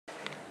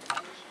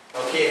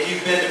Okay, if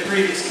you've been to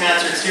previous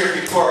concerts here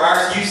before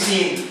ours, you've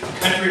seen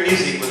country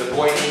music with a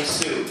boy named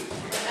Sue.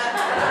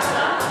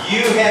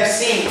 You have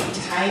seen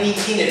Tiny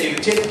Tina do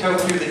Tiptoe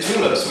Through the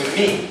Tulips with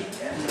me.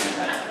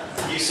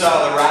 You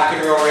saw the rock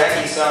and roll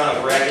reggae song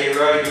of Reggae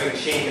Roy doing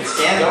Shame and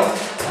Scandal.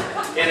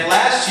 And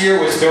last year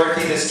was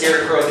Dorothy the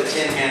Scarecrow, the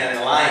Tin Man, and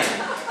the Lion.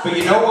 But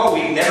you know what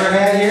we've never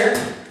had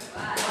here?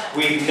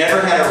 We've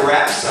never had a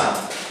rap song.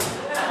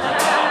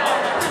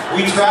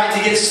 We tried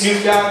to get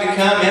Snoop Dogg to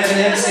come,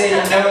 Eminem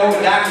said no,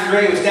 Dr.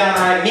 Dre was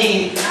downright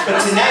mean.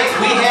 But tonight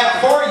we have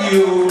for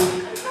you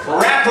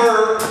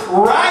rapper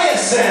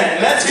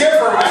Rhyasen. Let's hear it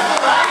for rapper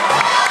Rhyasen.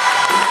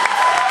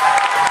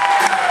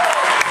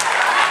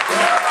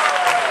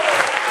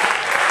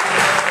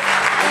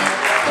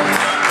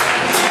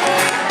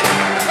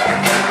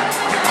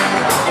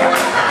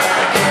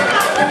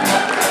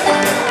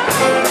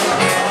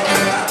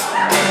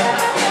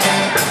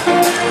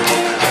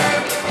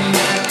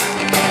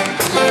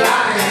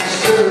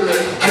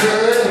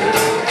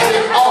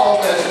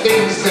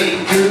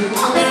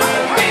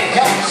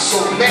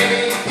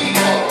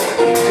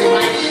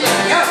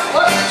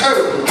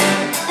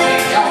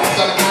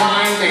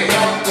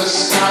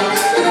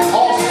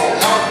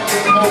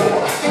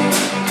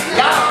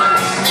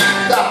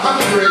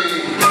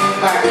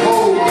 Back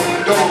home,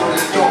 door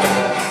to door.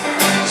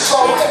 So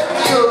if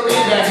you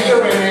need a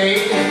hearing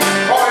aid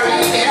or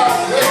need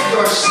help with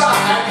your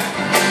sight,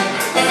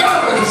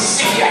 come and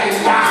see a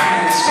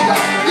Lions Club.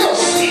 You'll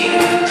see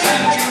them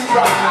treat you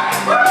right.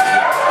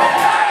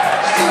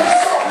 There's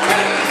so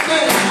many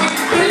things we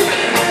really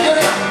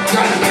get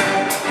done.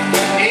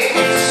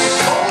 It's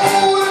so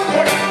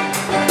important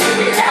that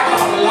we have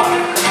a lot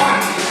of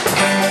fun.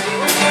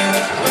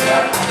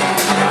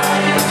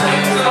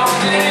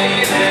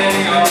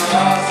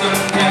 Awesome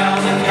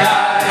gals and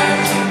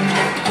guys,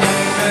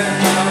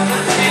 come to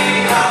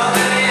see how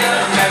they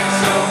affect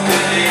so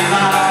many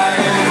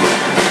lives.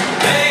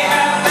 They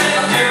have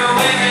been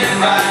doing it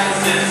right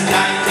since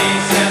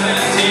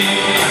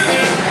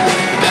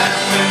 1917. That's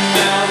when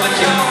Delma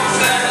Jones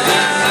said,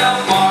 let's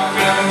help our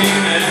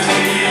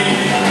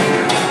community.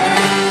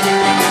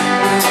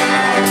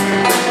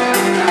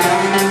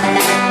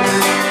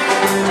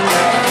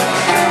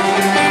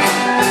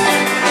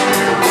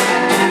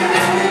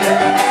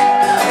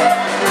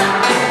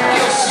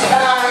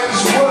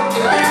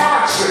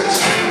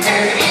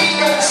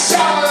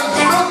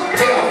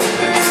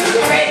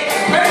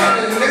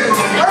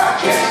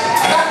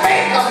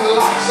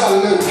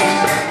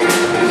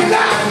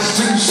 Lions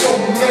do so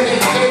many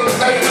things,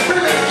 they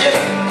really get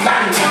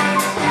done.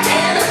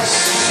 And it's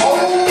so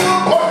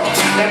important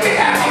that we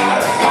have a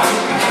lot of fun.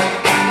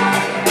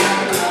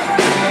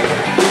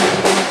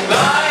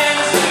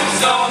 Lions do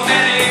so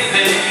many,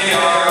 they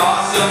are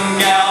awesome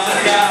gals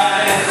and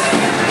guys.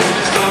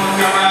 Just look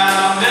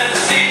around and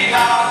see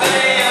how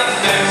they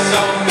affect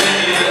so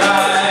many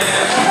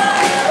lives.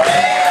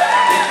 They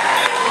have been doing it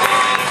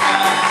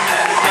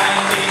since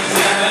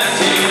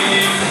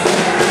 1917.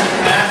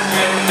 That's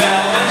when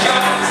Delma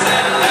Jones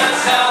said,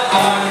 let's help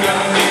our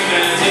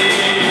community.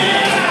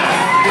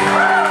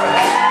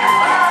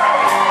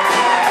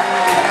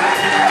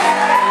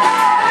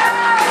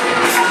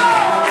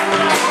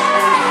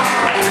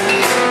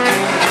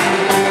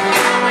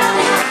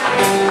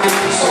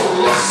 So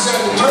listen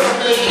to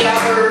me,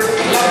 other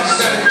loves,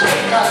 and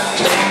take a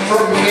tip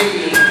from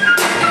me.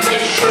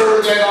 Make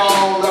sure that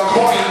all the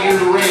coin you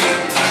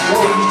raise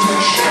goes to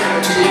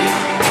charity.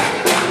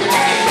 It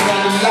ain't the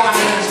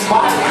Lions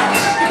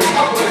buyouts,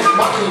 public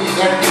money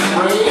that we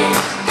raise.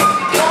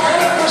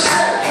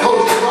 100%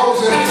 goes to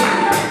Rosalie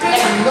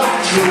and not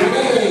to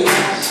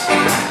Renee's.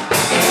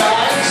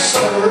 Lions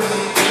serve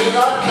in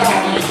our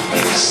county,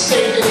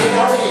 state, and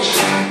our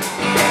nation,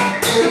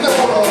 in the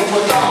world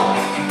without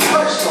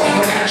personal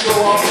financial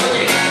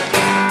obligation.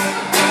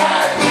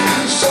 Lions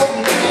do so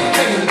many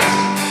things,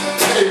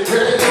 they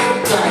really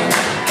get done.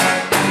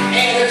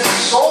 And it's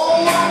so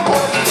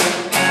important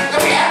that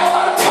we have a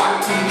lot of fun.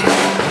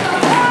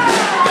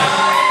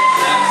 Lions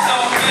have so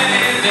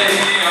many, they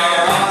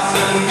are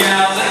awesome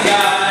gals and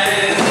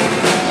guys.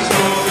 Just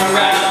look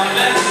around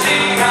and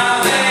see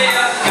how they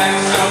affect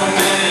so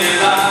many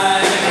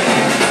lives.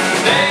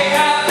 They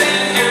have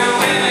been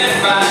doing it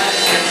right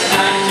since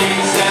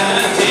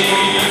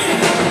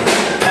 1917.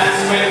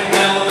 That's when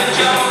Delma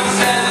Jones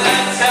said,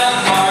 let's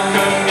help our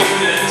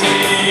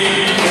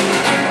community.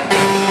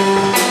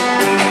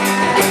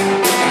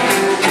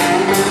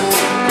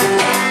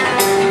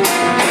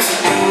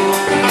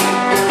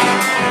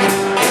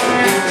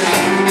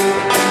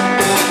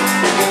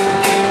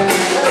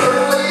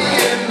 Early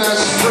in the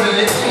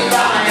spring,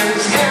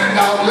 Lions hand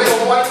out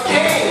little white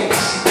canes.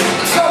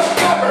 Don't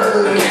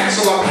ever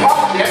cancel a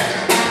project,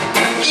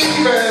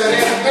 even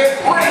if it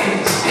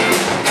rains.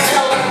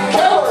 Helen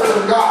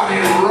Keller got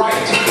it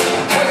right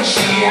when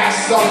she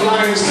asked the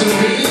Lions to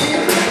be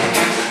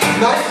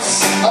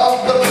nice